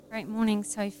Great morning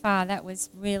so far. That was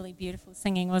really beautiful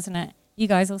singing, wasn't it? You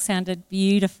guys all sounded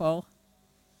beautiful.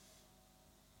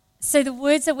 So the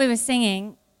words that we were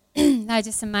singing, they're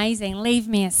just amazing. Leave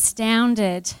me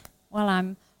astounded while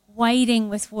I'm waiting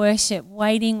with worship,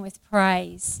 waiting with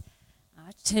praise,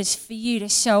 for you to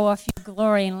show off your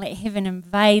glory and let heaven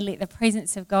invade, let the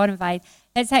presence of God invade.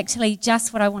 That's actually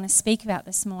just what I want to speak about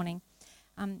this morning.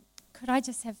 Could I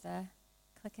just have the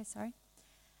clicker, sorry?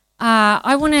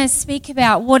 I want to speak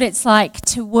about what it's like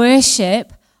to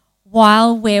worship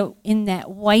while we're in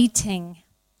that waiting.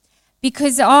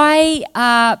 Because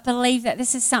I believe that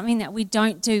this is something that we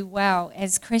don't do well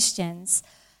as Christians.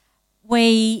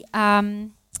 We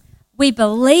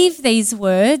believe these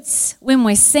words when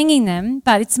we're singing them,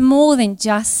 but it's more than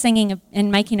just singing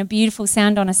and making a beautiful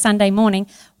sound on a Sunday morning.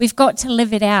 We've got to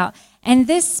live it out. And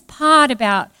this part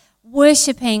about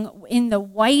worshipping in the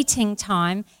waiting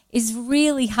time is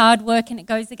really hard work, and it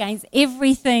goes against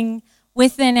everything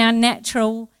within our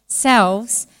natural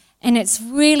selves, and it's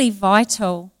really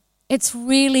vital. It's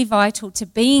really vital to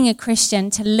being a Christian,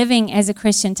 to living as a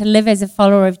Christian, to live as a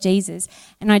follower of Jesus,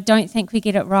 and I don't think we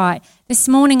get it right. This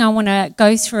morning I want to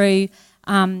go through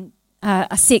a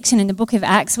section in the book of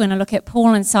Acts when I look at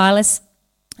Paul and Silas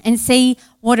and see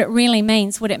what it really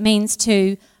means, what it means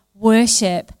to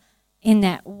worship in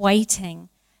that waiting.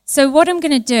 So what I'm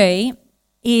going to do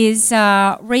is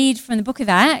read from the book of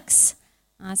Acts.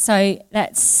 So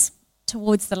that's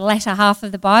towards the latter half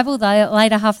of the Bible,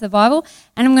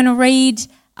 and I'm going to read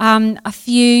a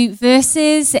few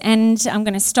verses, and I'm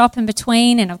going to stop in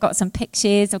between, and I've got some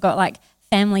pictures. I've got like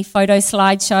family photo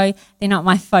slideshow. They're not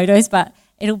my photos, but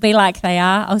it'll be like they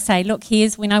are. I'll say, look,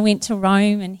 here's when I went to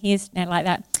Rome, and here's like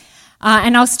that.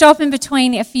 And I'll stop in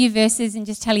between a few verses and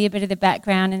just tell you a bit of the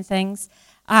background and things.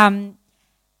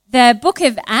 The book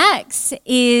of Acts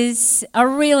is a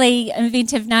really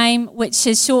inventive name, which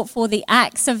is short for the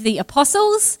Acts of the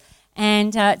Apostles,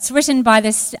 and it's written by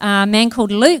this man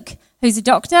called Luke, who's a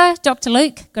doctor, Dr.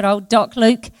 Luke, good old Doc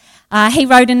Luke. He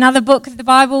wrote another book of the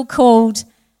Bible called,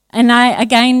 and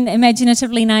again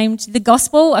imaginatively named, The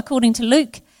Gospel According to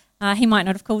Luke. He might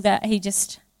not have called that,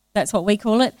 that's what we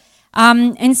call it.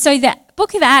 And so the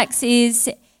book of Acts is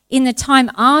in the time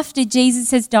after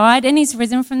Jesus has died and he's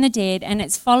risen from the dead, and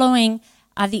it's following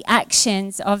the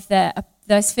actions of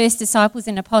those first disciples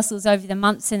and apostles over the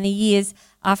months and the years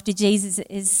after Jesus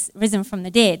is risen from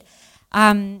the dead. So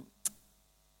I'm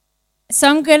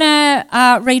going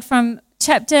to read from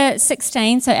chapter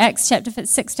 16, so Acts chapter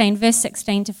 16, verse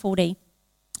 16 to 40.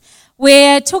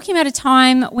 We're talking about a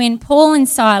time when Paul and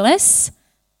Silas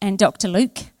and Dr.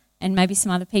 Luke and maybe some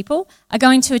other people are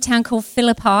going to a town called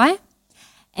Philippi.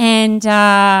 And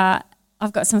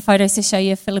I've got some photos to show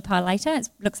you of Philippi later. It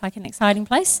looks like an exciting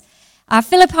place.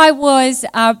 Philippi was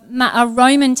a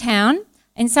Roman town.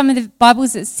 In some of the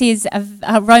Bibles it says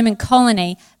a Roman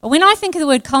colony. But when I think of the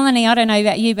word colony, I don't know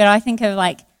about you, but I think of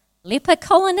like leper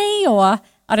colony, or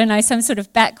I don't know, some sort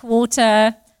of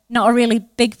backwater, not a really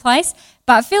big place.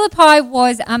 But Philippi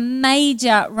was a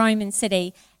major Roman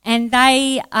city. And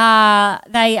they are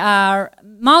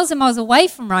miles and miles away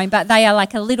from Rome, but they are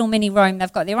like a little mini Rome.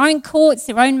 They've got their own courts,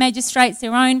 their own magistrates,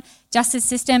 their own justice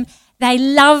system. They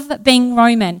love being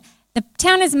Roman. The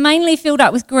town is mainly filled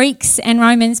up with Greeks and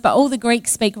Romans, but all the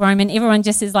Greeks speak Roman. Everyone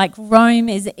just is like, Rome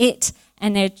is it,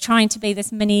 and they're trying to be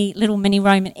this little mini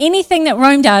Rome. And anything that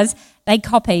Rome does, they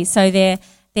copy. So they're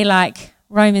like,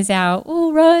 Rome is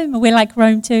Rome, we're like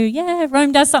Rome too. Yeah,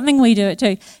 Rome does something, we do it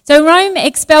too. So Rome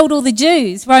expelled all the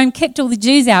Jews. Rome kicked all the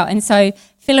Jews out, and so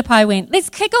Philippi went, let's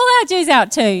kick all our Jews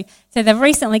out too. So they've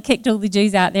recently kicked all the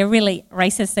Jews out. They're really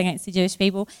racist against the Jewish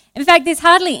people. In fact, there's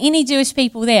hardly any Jewish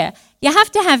people there. You have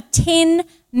to have 10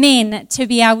 men to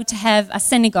be able to have a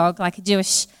synagogue, like a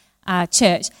Jewish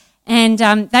church. And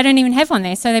they don't even have one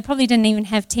there, so they probably didn't even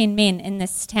have 10 men in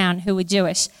this town who were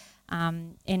Jewish.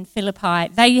 In Philippi.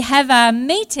 They have a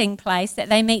meeting place that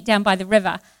they meet down by the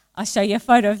river. I'll show you a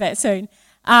photo of that soon.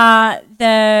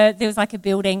 There was like a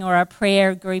building or a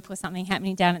prayer group or something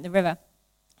happening down at the river.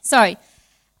 So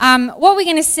what we're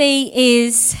going to see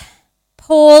is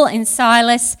Paul and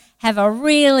Silas have a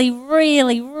really,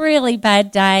 really, really bad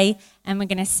day, and we're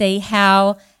going to see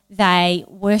how they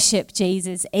worship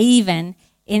Jesus even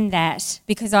in that,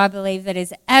 because I believe that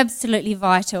is absolutely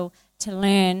vital to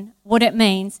learn what it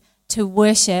means to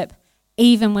worship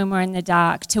even when we're in the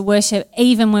dark, to worship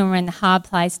even when we're in the hard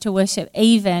place, to worship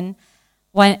even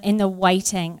when in the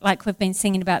waiting, like we've been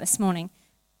singing about this morning.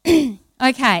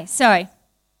 Okay, so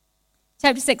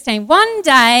chapter 16. One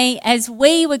day as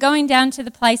we were going down to the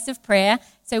place of prayer,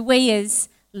 so we is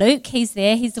Luke, he's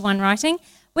there, he's the one writing.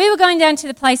 We were going down to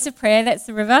the place of prayer, that's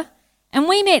the river, And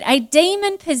we met a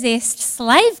demon-possessed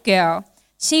slave girl.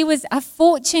 She was a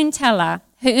fortune teller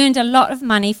who earned a lot of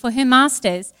money for her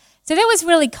masters. So that was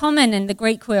really common in the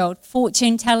Greek world.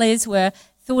 Fortune tellers were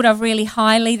thought of really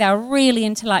highly. They were really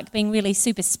into like being really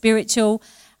super spiritual.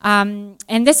 And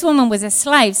this woman was a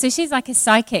slave, so she's like a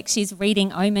psychic. She's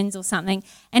reading omens or something.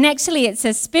 And actually it's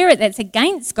a spirit that's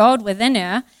against God within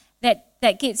her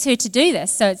that gets her to do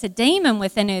this. So it's a demon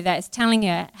within her that's telling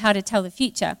her how to tell the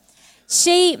future.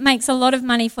 She makes a lot of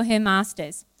money for her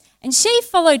masters. And she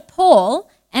followed Paul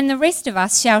and the rest of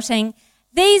us shouting,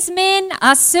 "These men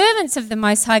are servants of the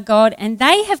Most High God, and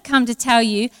they have come to tell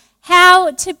you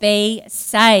how to be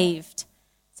saved."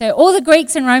 So all the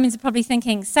Greeks and Romans are probably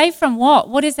thinking, saved from what?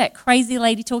 What is that crazy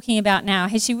lady talking about now?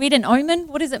 Has she read an omen?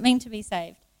 What does it mean to be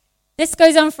saved? This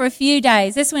goes on for a few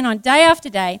days. This went on day after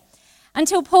day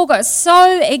until Paul got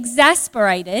so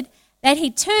exasperated that he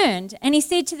turned and he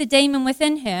said to the demon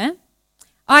within her,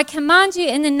 "I command you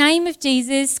in the name of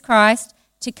Jesus Christ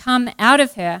to come out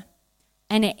of her."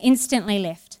 And it instantly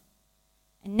left.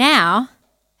 And now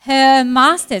her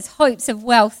master's hopes of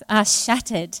wealth are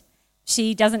shattered.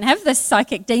 She doesn't have this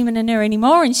psychic demon in her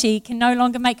anymore, and she can no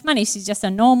longer make money. She's just a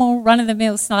normal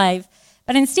run-of-the-mill slave.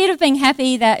 But instead of being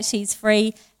happy that she's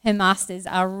free, her masters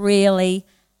are really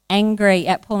angry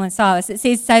at Paul and Silas. It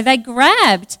says, so they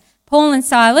grabbed Paul and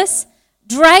Silas,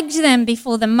 dragged them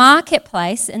before the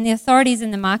marketplace and the authorities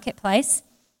in the marketplace,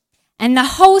 and the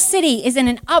whole city is in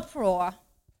an uproar.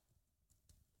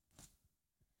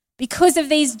 Because of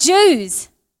these Jews,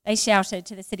 they shouted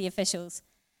to the city officials.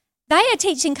 They are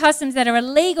teaching customs that are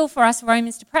illegal for us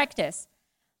Romans to practice.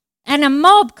 And a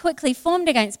mob quickly formed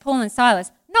against Paul and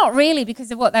Silas, not really because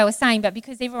of what they were saying, but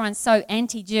because everyone's so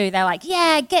anti-Jew. They're like,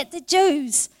 yeah, get the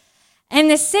Jews. And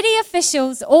the city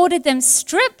officials ordered them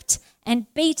stripped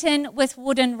and beaten with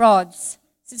wooden rods.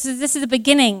 So this is the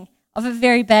beginning of a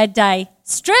very bad day.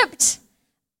 Stripped,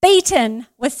 beaten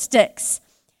with sticks.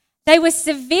 They were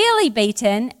severely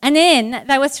beaten, and then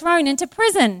they were thrown into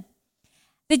prison.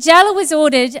 The jailer was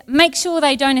ordered, make sure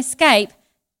they don't escape.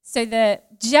 So the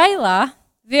jailer,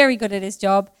 very good at his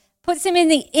job, puts them in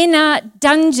the inner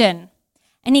dungeon,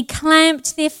 and he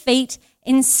clamped their feet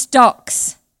in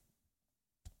stocks.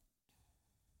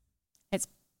 It's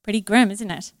pretty grim,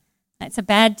 isn't it? It's a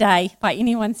bad day by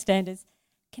anyone's standards.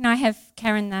 Can I have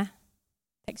Karen the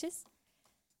pictures?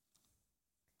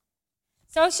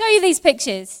 So I'll show you these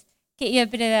pictures, get you a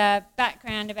bit of a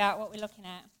background about what we're looking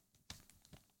at.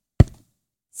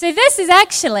 So this is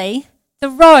actually the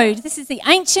road. This is the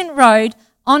ancient road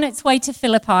on its way to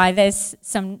Philippi. There's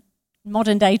some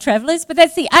modern day travellers, but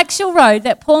that's the actual road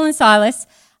that Paul and Silas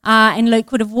and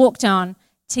Luke would have walked on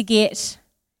to get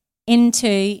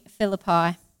into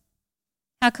Philippi.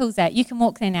 How cool is that? You can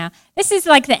walk there now. This is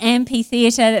like the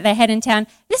amphitheatre that they had in town.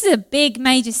 This is a big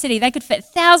major city. They could fit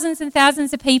thousands and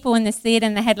thousands of people in this theatre,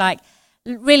 and they had like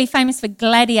really famous for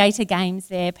gladiator games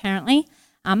there apparently.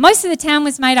 Most of the town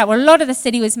was made up, or a lot of the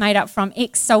city was made up from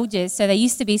ex-soldiers. So they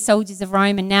used to be soldiers of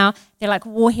Rome, and now they're like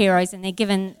war heroes, and they're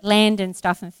given land and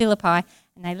stuff in Philippi,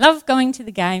 and they love going to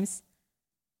the games.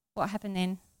 What happened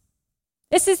then?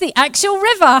 This is the actual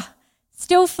river.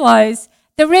 Still flows.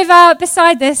 The river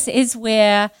beside this is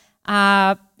where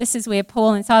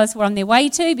Paul and Silas were on their way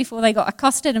to before they got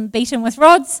accosted and beaten with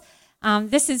rods.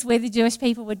 This is where the Jewish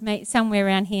people would meet somewhere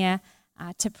around here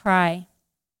to pray.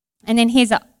 And then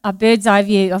here's a bird's eye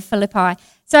view of Philippi.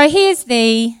 So here's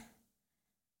the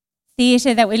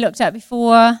theatre that we looked at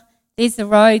before. There's the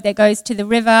road that goes to the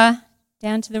river,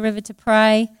 down to the river to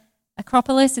pray.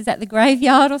 Acropolis, is that the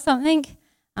graveyard or something?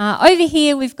 Over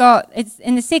here we've got, it's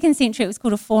in the 2nd century it was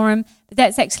called a forum, but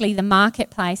that's actually the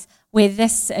marketplace where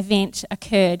this event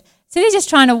occurred. So they're just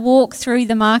trying to walk through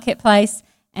the marketplace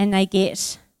and they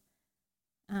get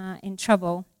in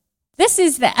trouble. This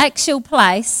is the actual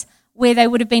place where they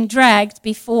would have been dragged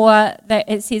before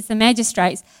it says the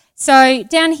magistrates. So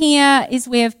down here is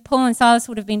where Paul and Silas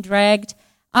would have been dragged.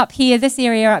 Up here, this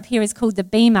area up here is called the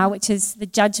Bema, which is the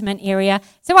judgment area.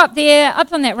 So up there,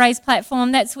 up on that raised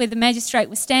platform, that's where the magistrate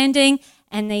was standing,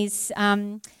 and these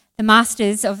the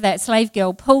masters of that slave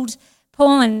girl pulled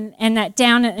Paul and that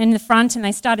down in the front, and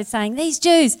they started saying, "These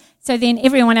Jews." So then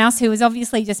everyone else who was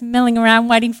obviously just milling around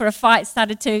waiting for a fight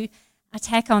started to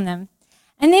attack on them.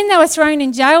 And then they were thrown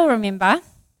in jail, remember?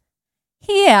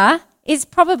 Here is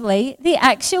probably the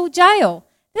actual jail.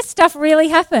 This stuff really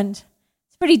happened.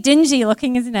 It's pretty dingy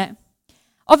looking, isn't it?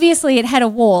 Obviously, it had a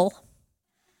wall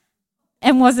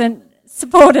and wasn't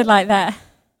supported like that.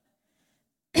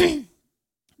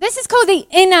 This is called the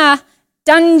inner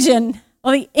dungeon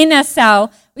or the inner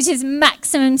cell, which is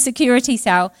maximum security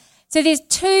cell. So there's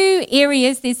two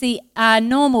areas. There's the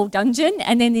normal dungeon,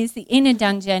 and then there's the inner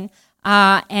dungeon.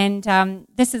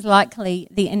 This is likely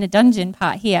the inner dungeon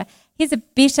part here. Here's a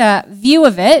better view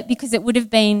of it because it would have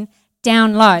been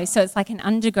down low, so it's like an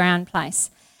underground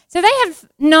place. So they have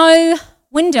no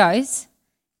windows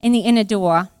in the inner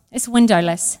door. It's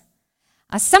windowless.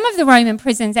 Some of the Roman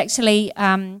prisons actually,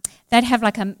 they'd have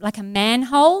like a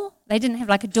manhole. They didn't have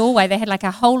like a doorway. They had like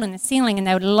a hole in the ceiling, and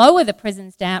they would lower the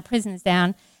prisoners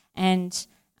down and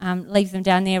leave them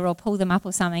down there or pull them up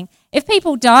or something. If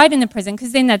people died in the prison,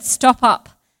 because then they'd stop up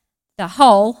the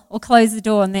hole or close the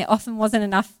door, and there often wasn't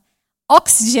enough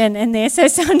oxygen in there, so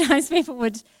sometimes people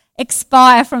would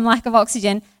expire from lack of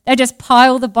oxygen. They'd just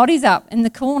pile the bodies up in the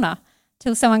corner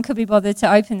till someone could be bothered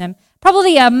to open them.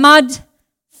 Probably a mud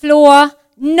floor,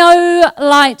 no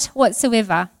light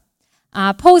whatsoever.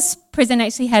 Paul's prison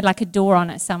actually had like a door on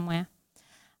it somewhere,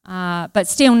 but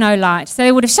still no light. So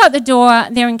they would have shut the door.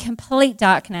 They're in complete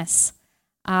darkness.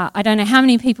 I don't know how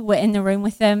many people were in the room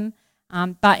with them,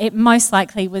 but it most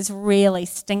likely was really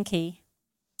stinky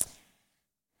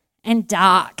and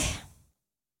dark.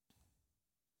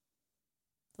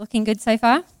 Looking good so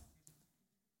far?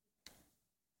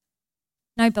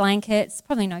 No blankets,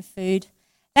 probably no food.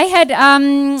 They had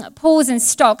pools and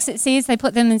stocks, it says. They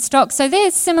put them in stocks. So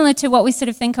they're similar to what we sort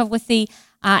of think of with the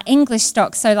English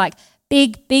stocks. So like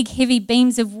big, heavy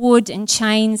beams of wood and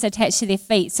chains attached to their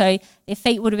feet. So their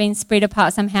feet would have been spread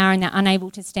apart somehow and they're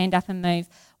unable to stand up and move.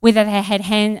 Whether they had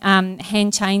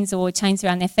hand chains or chains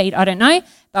around their feet, I don't know.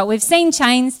 But we've seen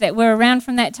chains that were around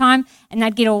from that time, and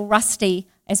they'd get all rusty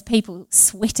as people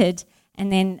sweated,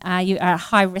 and then you are at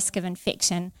high risk of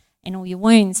infection in all your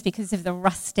wounds because of the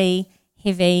rusty,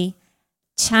 heavy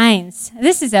chains.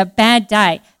 This is a bad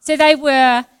day. So they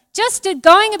were just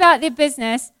going about their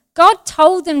business. God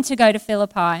told them to go to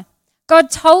Philippi. God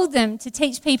told them to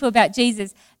teach people about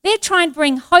Jesus. They're trying to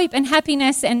bring hope and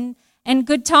happiness and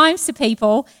good times to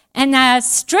people, and they're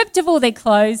stripped of all their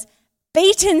clothes,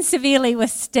 beaten severely with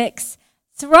sticks,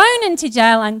 thrown into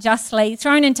jail unjustly,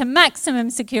 thrown into maximum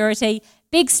security,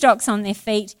 big stocks on their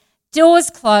feet, doors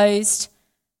closed,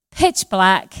 pitch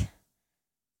black.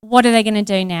 What are they going to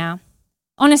do now?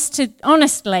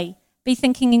 Honestly, be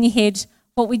thinking in your head,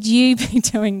 what would you be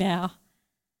doing now?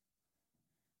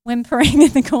 Whimpering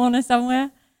in the corner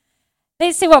somewhere?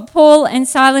 Let's see what Paul and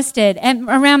Silas did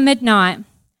around midnight.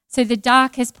 So the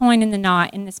darkest point in the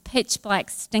night in this pitch black,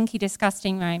 stinky,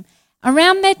 disgusting room.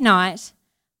 Around midnight,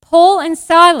 Paul and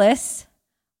Silas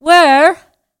were,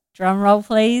 drum roll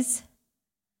please,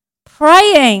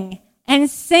 praying and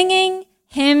singing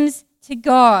hymns to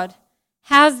God.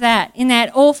 How's that? In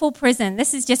that awful prison.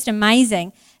 This is just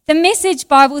amazing. The Message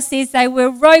Bible says they were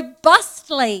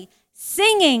robustly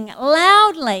singing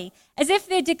loudly, as if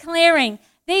they're declaring,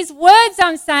 these words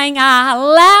I'm saying are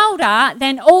louder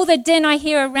than all the din I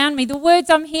hear around me. The words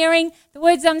I'm hearing, the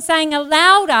words I'm saying are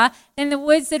louder than the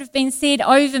words that have been said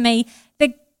over me.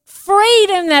 The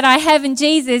freedom that I have in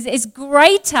Jesus is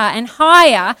greater and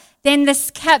higher than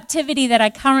this captivity that I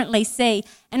currently see.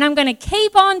 And I'm going to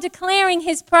keep on declaring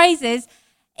his praises,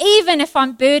 even if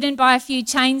I'm burdened by a few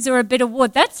chains or a bit of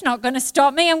wood. That's not going to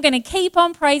stop me. I'm going to keep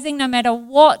on praising no matter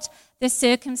what the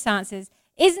circumstances.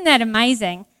 Isn't that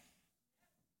amazing?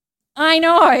 I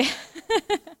know.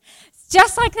 It's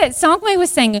just like that song we were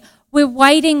singing. We're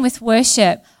waiting with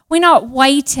worship. We're not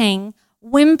waiting,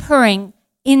 whimpering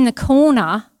in the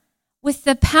corner. With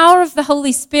the power of the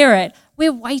Holy Spirit,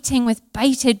 we're waiting with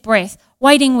bated breath,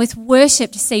 waiting with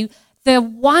worship to see the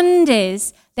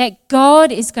wonders that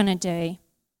God is going to do.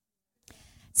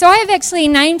 So I have actually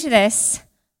named this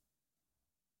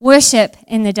Worship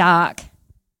in the Dark.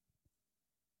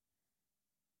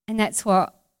 And that's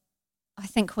what I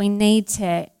think we need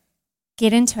to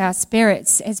get into our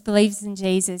spirits as believers in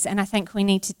Jesus. And I think we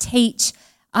need to teach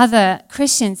other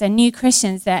Christians and new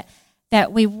Christians that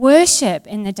we worship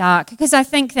in the dark. Because I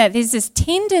think that there's this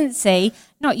tendency,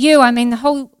 not you, I mean the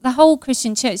whole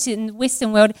Christian church in the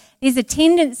Western world, there's a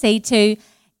tendency to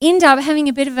end up having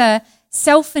a bit of a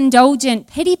self-indulgent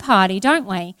pity party, don't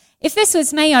we? If this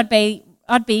was me, I'd be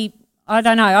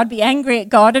angry at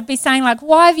God. I'd be saying like,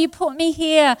 why have you put me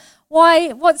here?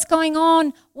 What's going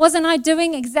on? Wasn't I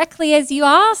doing exactly as you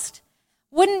asked?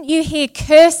 Wouldn't you hear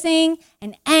cursing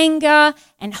and anger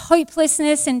and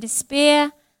hopelessness and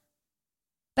despair?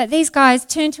 But these guys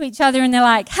turn to each other and they're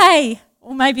like, hey,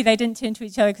 or maybe they didn't turn to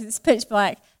each other because it's pitch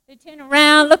black. They turn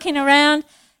around, looking around.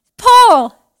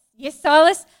 Paul, yes,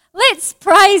 Silas, let's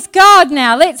praise God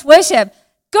now. Let's worship.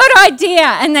 Good idea.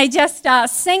 And they just start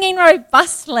singing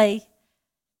robustly.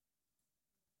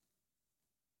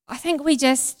 I think we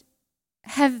just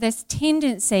have this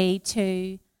tendency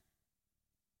to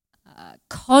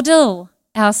coddle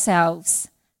ourselves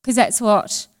because that's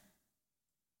what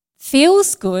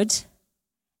feels good,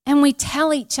 and we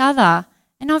tell each other,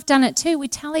 and I've done it too, we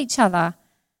tell each other,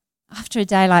 after a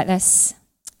day like this,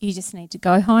 you just need to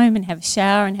go home and have a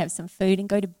shower and have some food and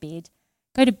go to bed.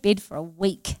 Go to bed for a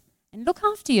week and look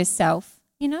after yourself,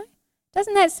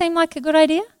 Doesn't that seem like a good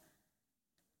idea?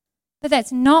 But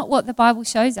that's not what the Bible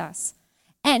shows us.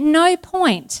 At no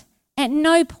point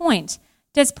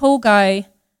does Paul go,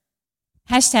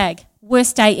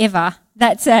 #worst day ever,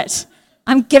 that's it.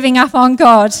 I'm giving up on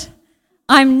God.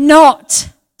 I'm not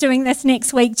doing this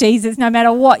next week, Jesus, no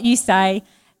matter what you say.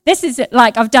 This is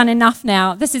like, I've done enough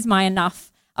now. This is my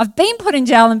enough. I've been put in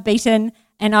jail and beaten,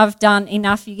 and I've done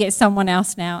enough. You get someone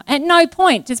else now. At no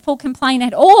point does Paul complain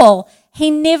at all.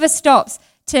 He never stops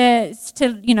to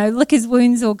lick his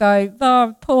wounds or go,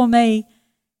 oh, poor me.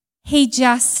 He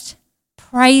just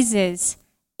praises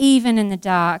even in the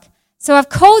dark. So I've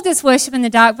called this worship in the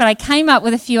dark, but I came up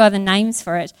with a few other names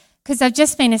for it because I've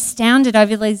just been astounded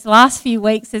over these last few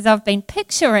weeks as I've been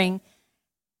picturing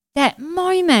that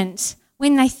moment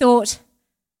when they thought,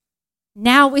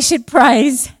 now we should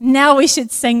praise, now we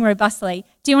should sing robustly.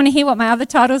 Do you want to hear what my other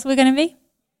titles were going to be?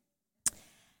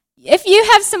 If you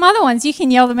have some other ones, you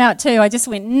can yell them out too. I just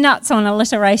went nuts on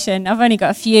alliteration. I've only got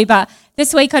a few, but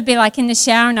this week I'd be like in the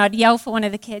shower and I'd yell for one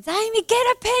of the kids, Amy, get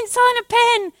a pencil and a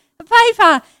pen, a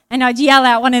paper. And I'd yell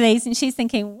out one of these and she's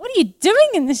thinking, what are you doing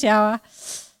in the shower?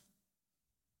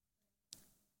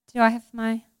 Do I have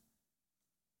my...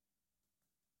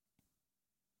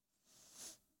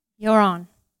 You're on.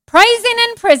 Praising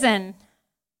in prison.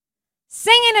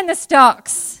 Singing in the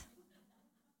stocks.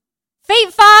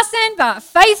 Feet fastened but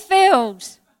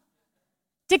faith-filled.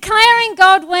 Declaring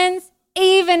God wins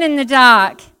even in the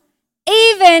dark.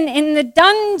 Even in the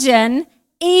dungeon.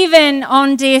 Even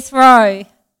on death row.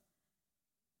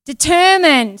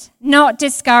 Determined, not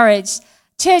discouraged.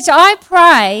 Church, I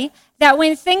pray that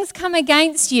when things come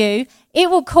against you, it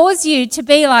will cause you to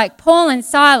be like Paul and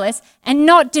Silas and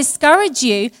not discourage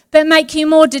you, but make you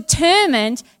more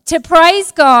determined to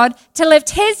praise God, to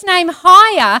lift his name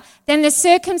higher than the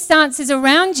circumstances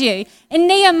around you. In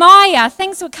Nehemiah,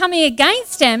 things were coming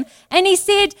against him, and he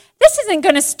said, this isn't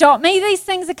going to stop me. These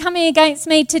things are coming against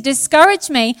me to discourage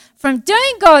me from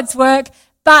doing God's work,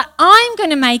 but I'm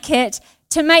going to make it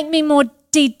to make me more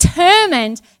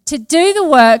determined to do the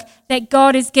work that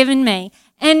God has given me.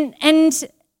 And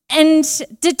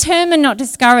determined, not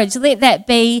discouraged. Let that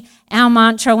be our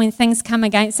mantra when things come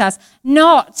against us.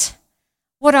 Not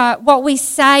what we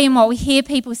say and what we hear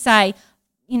people say.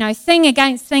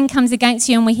 Thing comes against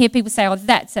you and we hear people say, oh,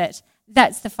 that's it.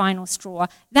 That's the final straw.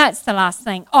 That's the last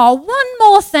thing. Oh, one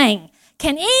more thing.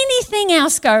 Can anything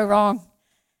else go wrong?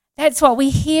 That's what we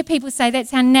hear people say.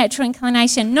 That's our natural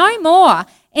inclination. No more.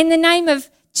 In the name of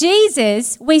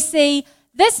Jesus, we see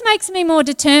this makes me more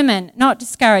determined, not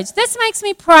discouraged. This makes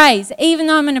me praise, even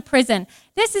though I'm in a prison.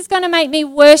 This is going to make me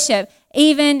worship,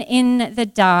 even in the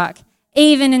dark,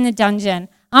 even in the dungeon.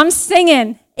 I'm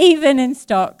singing, even in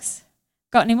stocks.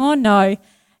 Got any more? No.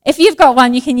 If you've got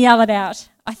one, you can yell it out.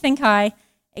 I think I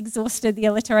exhausted the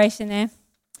alliteration there.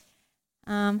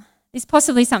 There's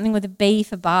possibly something with a B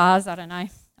for bars. I don't know.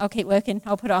 I'll keep working.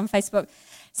 I'll put it on Facebook.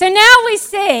 So now we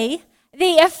see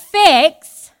the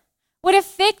effects. What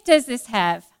effect does this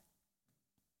have?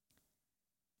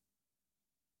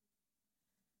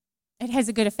 It has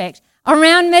a good effect.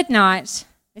 Around midnight,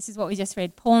 this is what we just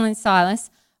read, Paul and Silas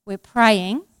were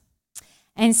praying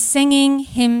and singing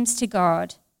hymns to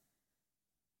God.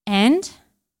 And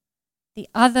the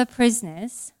other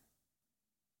prisoners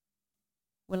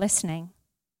were listening.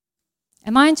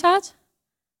 Am I in charge?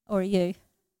 Or are you?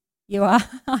 You are.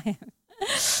 I am.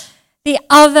 The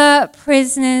other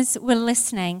prisoners were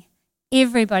listening.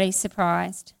 Everybody's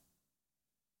surprised.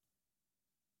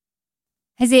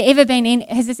 Has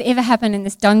this ever happened in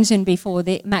this dungeon before,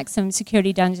 the maximum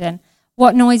security dungeon?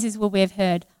 What noises will we have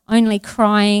heard? Only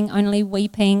crying, only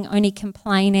weeping, only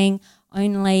complaining,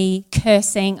 only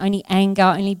cursing, only anger,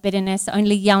 only bitterness,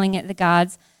 only yelling at the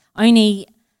guards, only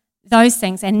those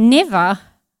things, and never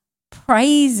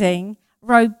praising,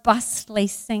 robustly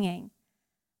singing.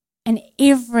 And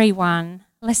everyone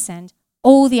listened.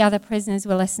 All the other prisoners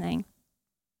were listening.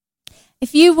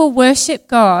 If you will worship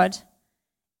God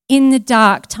in the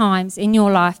dark times in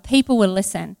your life, people will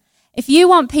listen. If you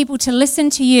want people to listen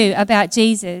to you about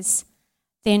Jesus,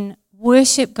 then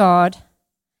worship God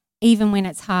even when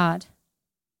it's hard.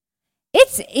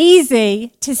 It's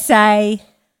easy to say,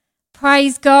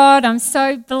 praise God, I'm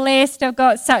so blessed, I've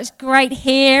got such great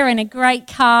hair and a great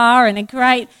car and a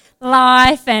great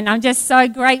life, and I'm just so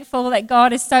grateful that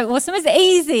God is so awesome. It's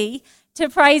easy to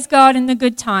praise God in the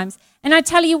good times. And I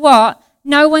tell you what,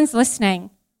 no one's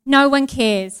listening. No one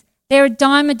cares. They're a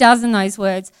dime a dozen, those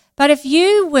words. But if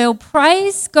you will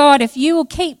praise God, if you will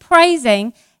keep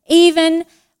praising, even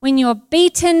when you're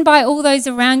beaten by all those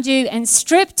around you and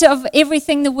stripped of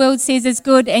everything the world says is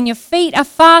good, and your feet are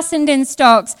fastened in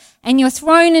stocks, and you're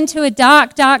thrown into a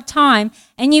dark, dark time,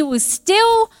 and you will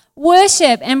still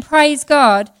worship and praise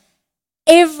God,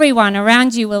 everyone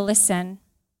around you will listen.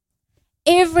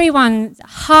 Everyone's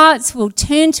hearts will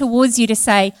turn towards you to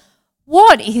say,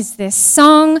 what is this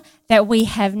song that we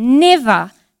have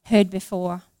never heard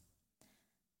before?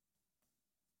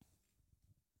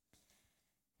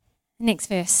 Next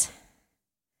verse.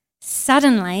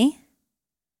 Suddenly,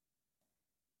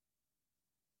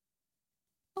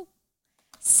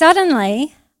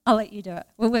 I'll let you do it.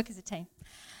 We'll work as a team.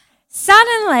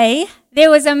 Suddenly,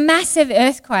 there was a massive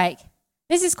earthquake.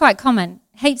 This is quite common.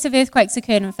 Heaps of earthquakes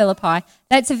occurred in Philippi.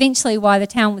 That's eventually why the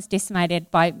town was decimated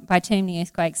by too many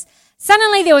earthquakes.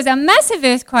 Suddenly, there was a massive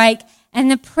earthquake, and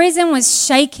the prison was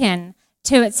shaken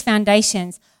to its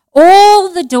foundations. All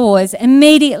the doors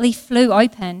immediately flew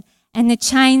open, and the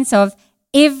chains of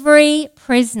every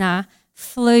prisoner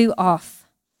flew off.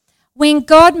 When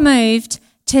God moved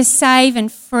to save and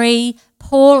free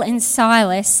Paul and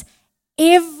Silas,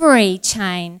 every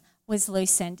chain was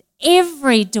loosened.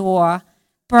 Every door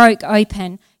broke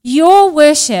open. Your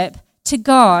worship to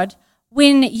God,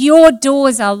 when your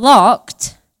doors are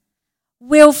locked,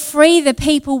 will free the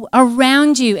people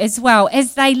around you as well.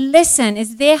 As they listen,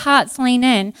 as their hearts lean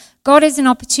in, God has an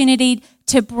opportunity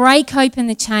to break open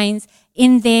the chains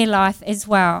in their life as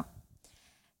well.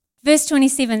 Verse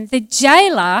 27, the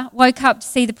jailer woke up to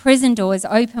see the prison doors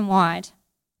open wide.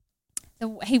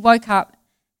 He woke up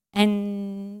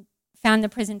and found the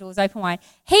prison doors open wide.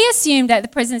 He assumed that the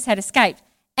prisoners had escaped,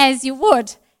 as you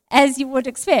would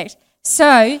expect.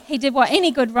 So he did what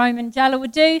any good Roman jailer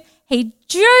would do. He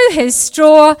drew his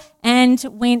straw and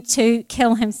went to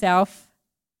kill himself.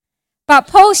 But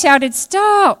Paul shouted,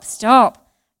 "Stop, stop.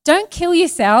 Don't kill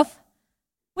yourself.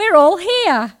 We're all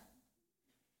here."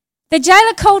 The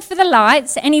jailer called for the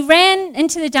lights, and he ran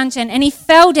into the dungeon, and he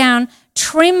fell down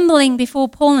trembling before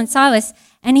Paul and Silas,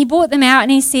 and he brought them out,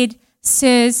 and he said,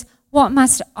 "Sirs, what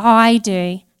must I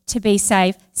do to be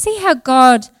saved?" See how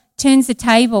God turns the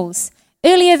tables.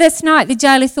 Earlier this night, the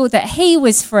jailer thought that he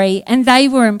was free and they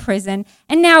were in prison,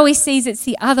 and now he sees it's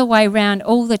the other way round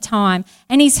all the time.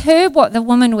 And he's heard what the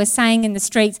woman was saying in the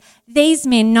streets. These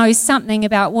men know something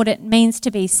about what it means to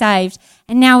be saved,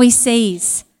 and now he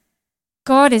sees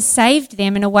God has saved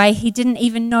them in a way he didn't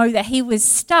even know that he was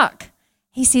stuck.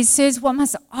 He says, "Sirs, what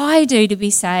must I do to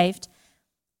be saved?"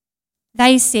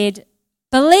 They said,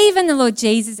 "Believe in the Lord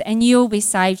Jesus and you'll be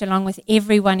saved along with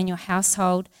everyone in your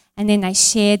household." And then they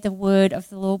shared the word of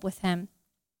the Lord with him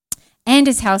and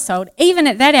his household. Even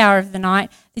at that hour of the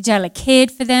night, the jailer cared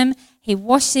for them. He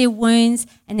washed their wounds,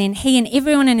 and then he and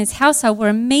everyone in his household were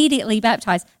immediately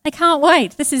baptized. They can't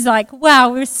wait. This is like, wow,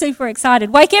 we're super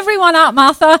excited. Wake everyone up,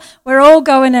 Martha. We're all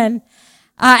going in.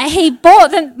 He bought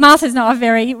them. Martha's not a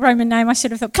very Roman name. I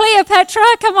should have thought. Cleopatra,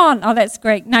 come on. Oh, that's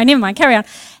Greek. No, never mind. Carry on.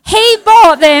 He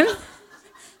bought them.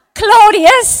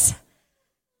 Claudius.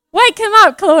 Wake them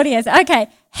up, Claudius. Okay.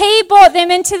 He brought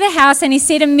them into the house, and he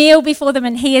set a meal before them,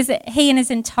 and he and his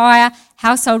entire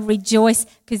household rejoiced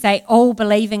because they all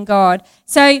believe in God.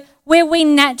 So where we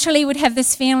naturally would have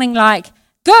this feeling like,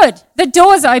 good, the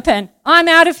door's open. I'm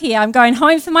out of here. I'm going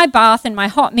home for my bath and my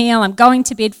hot meal. I'm going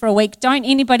to bed for a week. Don't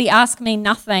anybody ask me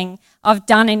nothing. I've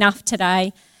done enough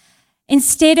today.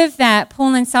 Instead of that,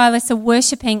 Paul and Silas are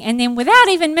worshipping, and then without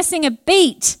even missing a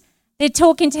beat, they're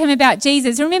talking to him about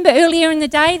Jesus. Remember earlier in the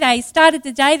day, they started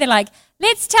the day, they're like,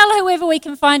 let's tell whoever we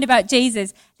can find about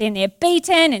Jesus. Then they're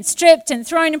beaten and stripped and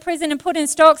thrown in prison and put in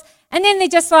stocks. And then they're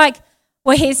just like,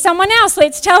 well, here's someone else.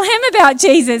 Let's tell him about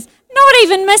Jesus. Not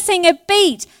even missing a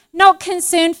beat. Not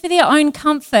concerned for their own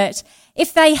comfort.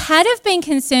 If they had have been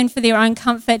concerned for their own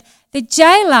comfort, the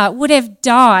jailer would have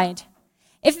died.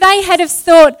 If they had have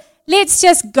thought, let's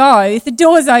just go, the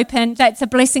door's open, that's a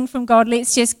blessing from God,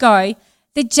 let's just go,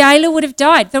 the jailer would have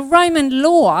died. The Roman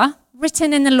law,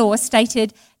 written in the law,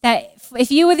 stated that if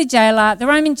you were the jailer, the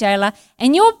Roman jailer,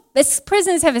 and your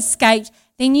prisoners have escaped,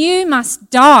 then you must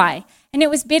die. And it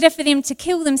was better for them to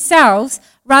kill themselves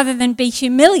rather than be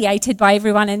humiliated by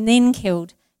everyone and then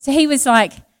killed. So he was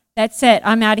like, that's it,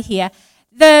 I'm out of here.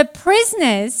 The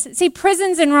prisoners,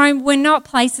 prisons in Rome were not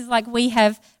places like we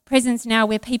have prisons now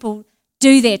where people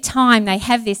do their time, they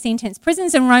have their sentence.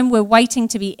 Prisons in Rome were waiting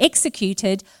to be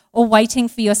executed or waiting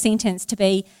for your sentence to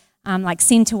be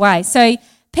sent away. So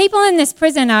people in this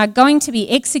prison are going to be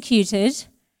executed,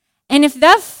 and if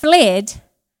they've fled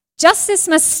justice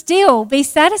must still be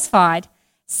satisfied.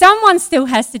 Someone still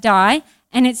has to die,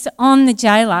 and it's on the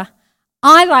jailer.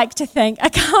 I like to think, I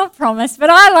can't promise, but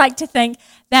I like to think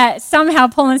that somehow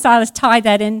Paul and Silas tied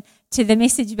that in to the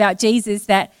message about Jesus,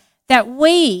 that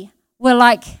we were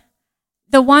like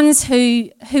the ones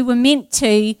who were meant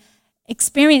to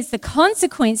experience the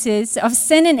consequences of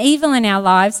sin and evil in our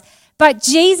lives, but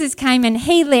Jesus came and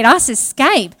he let us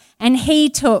escape, and he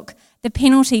took the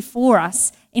penalty for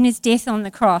us in his death on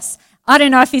the cross. I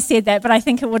don't know if he said that, but I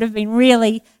think it would have been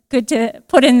really good to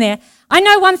put in there. I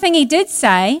know one thing he did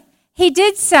say. He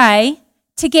did say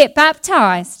to get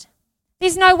baptized.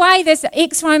 There's no way this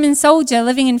ex-Roman soldier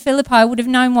living in Philippi would have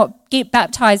known what get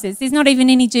baptized is. There's not even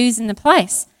any Jews in the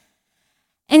place.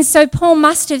 And so Paul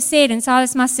must have said, and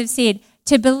Silas must have said,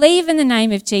 to believe in the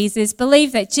name of Jesus,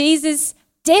 believe that Jesus'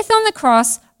 death on the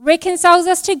cross reconciles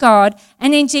us to God,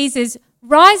 and then Jesus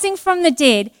rising from the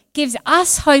dead gives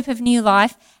us hope of new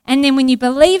life. And then when you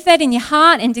believe that in your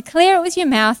heart and declare it with your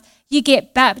mouth, you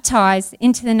get baptized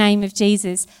into the name of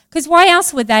Jesus. Because why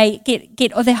else would they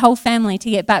get or their whole family to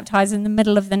get baptized in the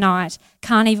middle of the night?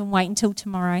 Can't even wait until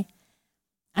tomorrow.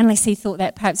 Unless he thought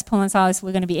that perhaps Paul and Silas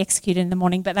were going to be executed in the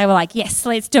morning, but they were like, yes,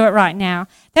 let's do it right now.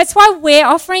 That's why we're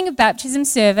offering a baptism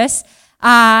service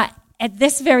at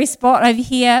this very spot over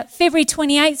here, February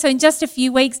 28th, so in just a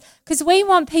few weeks, because we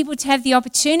want people to have the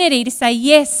opportunity to say,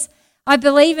 yes, I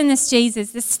believe in this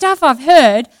Jesus. The stuff I've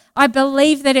heard, I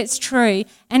believe that it's true,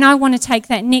 and I want to take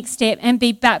that next step and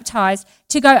be baptized,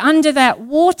 to go under that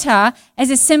water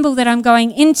as a symbol that I'm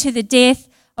going into the death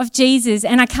of Jesus,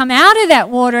 and I come out of that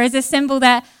water as a symbol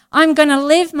that I'm going to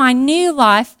live my new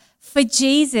life for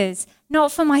Jesus,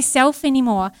 not for myself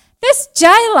anymore. This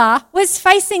jailer was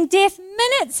facing death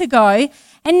minutes ago,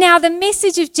 and now the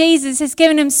message of Jesus has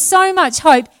given him so much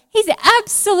hope. He's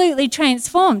absolutely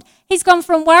transformed. He's gone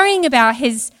from worrying about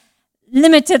his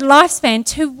limited lifespan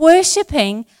to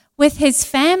worshipping with his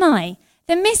family.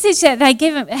 The message that they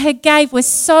gave was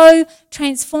so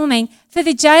transforming. For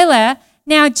the jailer,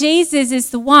 now Jesus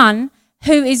is the one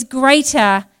who is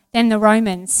greater than the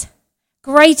Romans,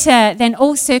 greater than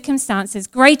all circumstances,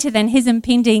 greater than his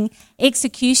impending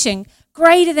execution,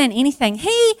 greater than anything.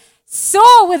 He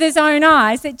saw with his own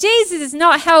eyes that Jesus is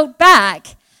not held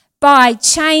back by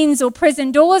chains or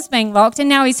prison doors being locked, and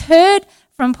now he's heard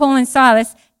from Paul and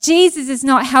Silas, Jesus is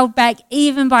not held back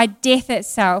even by death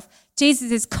itself.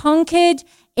 Jesus has conquered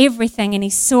everything, and he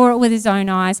saw it with his own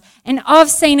eyes. And I've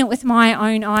seen it with my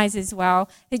own eyes as well,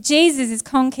 that Jesus has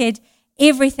conquered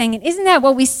everything. And isn't that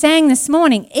what we sang this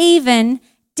morning? Even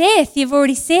death, you've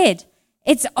already said.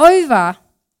 It's over.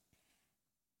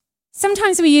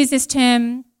 Sometimes we use this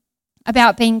term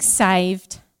about being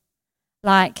saved,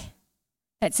 like,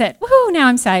 that's it, woohoo, now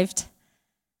I'm saved.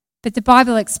 But the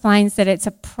Bible explains that it's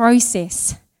a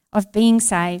process of being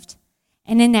saved.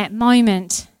 And in that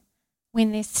moment,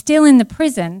 when they're still in the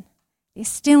prison, they're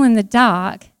still in the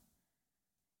dark,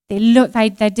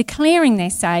 they're declaring they're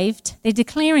saved, they're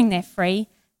declaring they're free,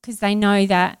 because they know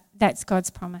that that's God's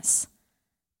promise.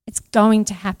 It's going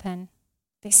to happen.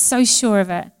 They're so sure of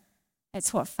it.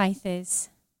 That's what faith is.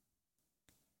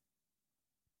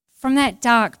 From that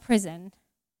dark prison,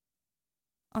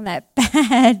 on that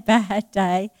bad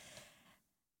day,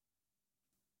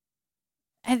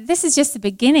 and this is just the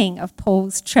beginning of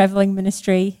Paul's travelling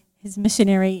ministry, his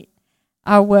missionary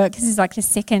work. This is like the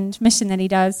second mission that he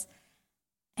does.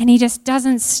 And he just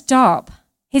doesn't stop.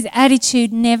 His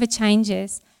attitude never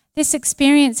changes. This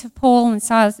experience of Paul and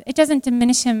Silas, it doesn't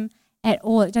diminish him at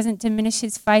all. It doesn't diminish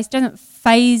his faith. It doesn't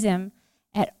faze him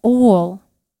at all.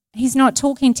 He's not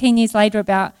talking 10 years later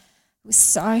about, it was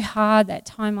so hard that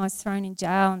time I was thrown in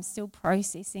jail. I'm still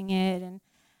processing it, and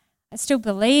I still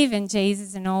believe in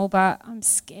Jesus and all, but I'm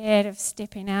scared of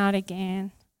stepping out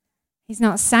again. He's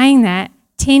not saying that.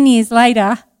 10 years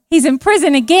later, he's in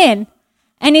prison again,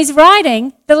 and he's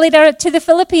writing the letter to the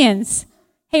Philippians.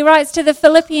 He writes to the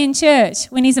Philippian church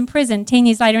when he's in prison 10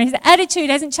 years later, and his attitude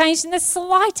hasn't changed in the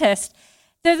slightest.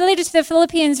 The letter to the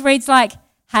Philippians reads like,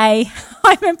 hey,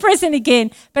 I'm in prison again,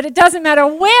 but it doesn't matter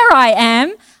where I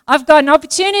am. I've got an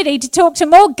opportunity to talk to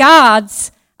more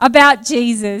guards about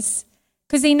Jesus.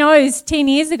 Because he knows 10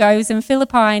 years ago he was in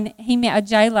Philippi and he met a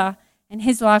jailer and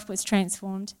his life was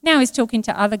transformed. Now he's talking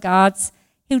to other guards.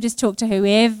 He'll just talk to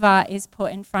whoever is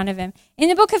put in front of him. In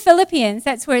the book of Philippians,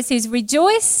 that's where it says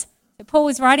rejoice. So Paul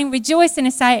was writing rejoice, and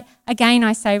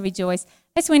I say rejoice.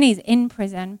 That's when he's in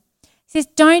prison. He says,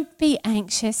 don't be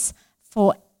anxious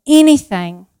for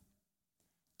anything.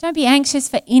 Don't be anxious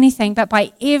for anything, but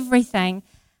by everything,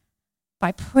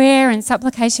 by prayer and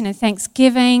supplication and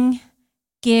thanksgiving,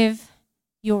 give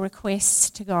your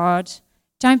requests to God.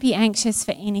 Don't be anxious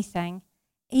for anything.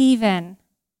 even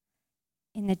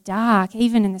in the dark,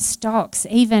 even in the stocks,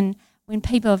 even when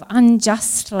people have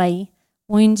unjustly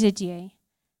wounded you.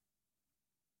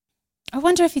 I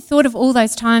wonder if he thought of all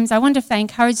those times. I wonder if they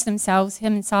encouraged themselves,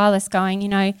 him and Silas, going,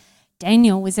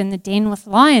 Daniel was in the den with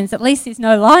lions. At least there's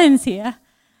no lions here.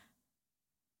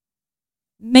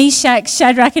 Meshach,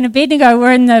 Shadrach, and Abednego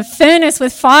were in the furnace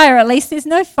with fire. At least there's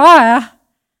no fire.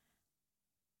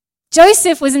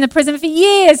 Joseph was in the prison for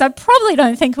years. I probably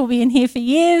don't think he'll be in here for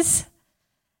years.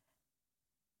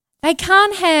 They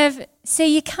can't have,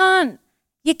 you can't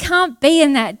be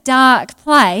in that dark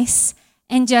place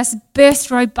and just burst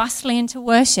robustly into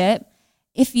worship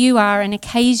if you are an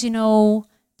occasional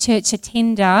church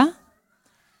attender.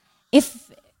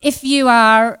 If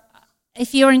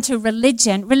you're into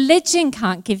religion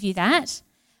can't give you that.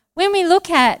 When we look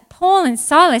at Paul and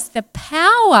Silas, the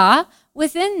power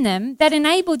within them that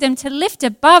enabled them to lift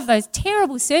above those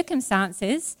terrible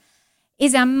circumstances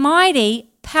is a mighty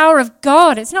power of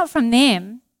God. It's not from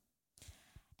them.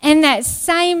 And that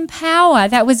same power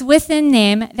that was within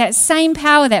them, that same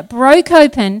power that broke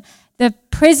open the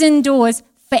prison doors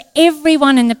for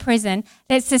everyone in the prison,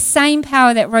 that's the same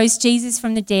power that rose Jesus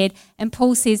from the dead. And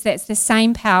Paul says that's the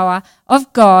same power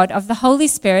of God, of the Holy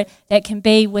Spirit, that can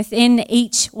be within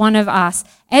each one of us.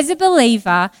 As a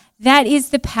believer, that is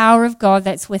the power of God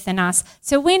that's within us.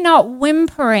 So we're not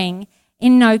whimpering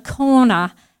in no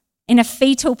corner in a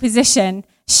fetal position,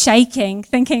 shaking,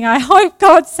 thinking, I hope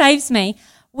God saves me.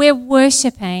 We're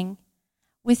worshipping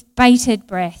with bated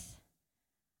breath.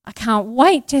 I can't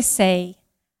wait to see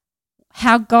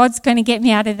how God's going to get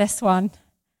me out of this one.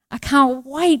 I can't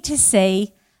wait to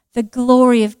see the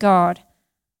glory of God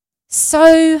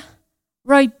so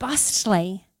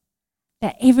robustly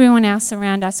that everyone else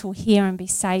around us will hear and be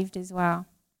saved as well.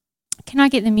 Can I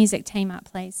get the music team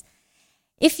up, please?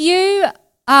 If you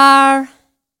are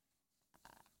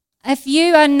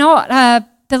not a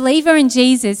believer in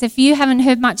Jesus, if you haven't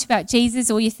heard much about Jesus,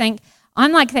 or you think,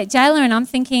 I'm like that jailer and I'm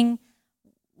thinking,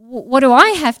 what do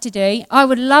I have to do? I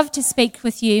would love to speak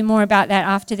with you more about that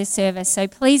after the service. So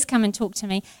please come and talk to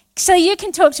me. So you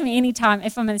can talk to me anytime.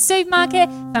 If I'm in the supermarket,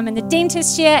 if I'm in the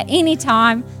dentist chair,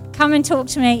 anytime, come and talk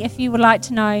to me if you would like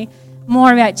to know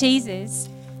more about Jesus.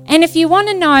 And if you want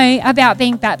to know about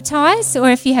being baptized, or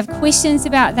if you have questions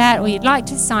about that, or you'd like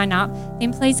to sign up,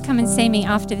 then please come and see me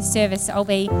after the service. I'll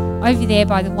be over there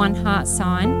by the One Heart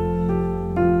sign.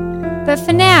 But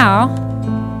for now,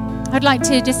 I'd like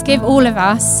to just give all of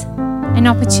us an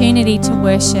opportunity to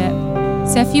worship.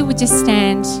 So if you would just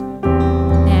stand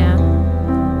now.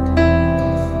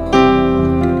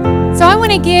 So I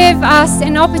want to give us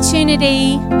an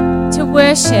opportunity to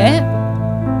worship.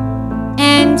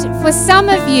 And for some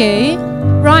of you,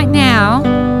 right now,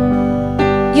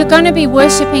 you're going to be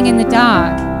worshiping in the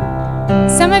dark.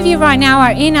 Some of you right now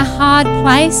are in a hard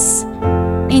place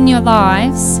in your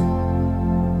lives.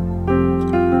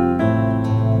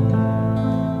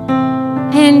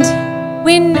 And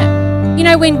when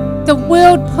the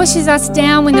world pushes us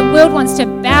down, when the world wants to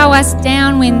bow us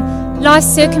down, when life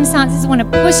circumstances want to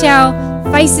push our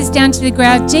faces down to the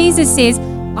ground, Jesus says,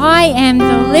 I am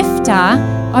the lifter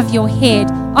of your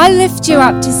head. I lift you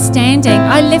up to standing.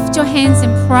 I lift your hands in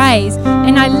praise,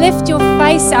 and I lift your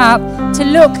face up to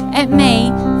look at me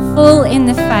full in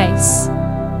the face.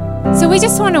 So we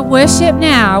just want to worship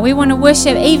now. We want to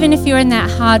worship even if you're in that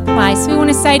hard place. We want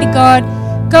to say to God,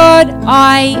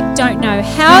 I don't know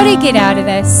how to get out of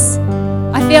this.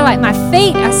 I feel like my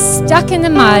feet are stuck in the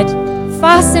mud,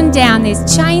 fastened down.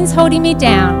 There's chains holding me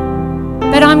down.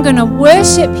 But I'm going to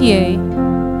worship you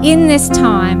in this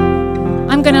time.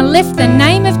 I'm going to lift the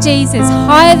name of Jesus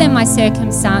higher than my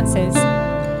circumstances.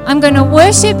 I'm going to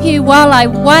worship you while I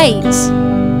wait,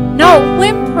 not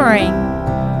whimpering,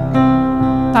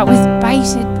 but with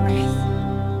bated breath,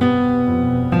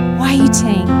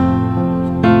 waiting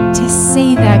to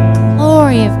see the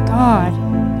glory of God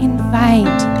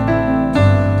invade.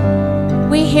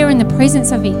 We're here in the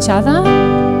presence of each other.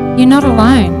 You're not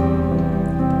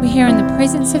alone. We're here in the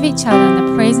presence of each other, in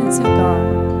the presence of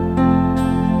God.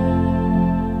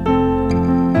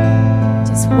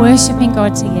 Just worshiping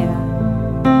God together.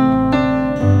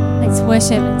 Let's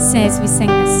worship as we sing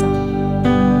this song.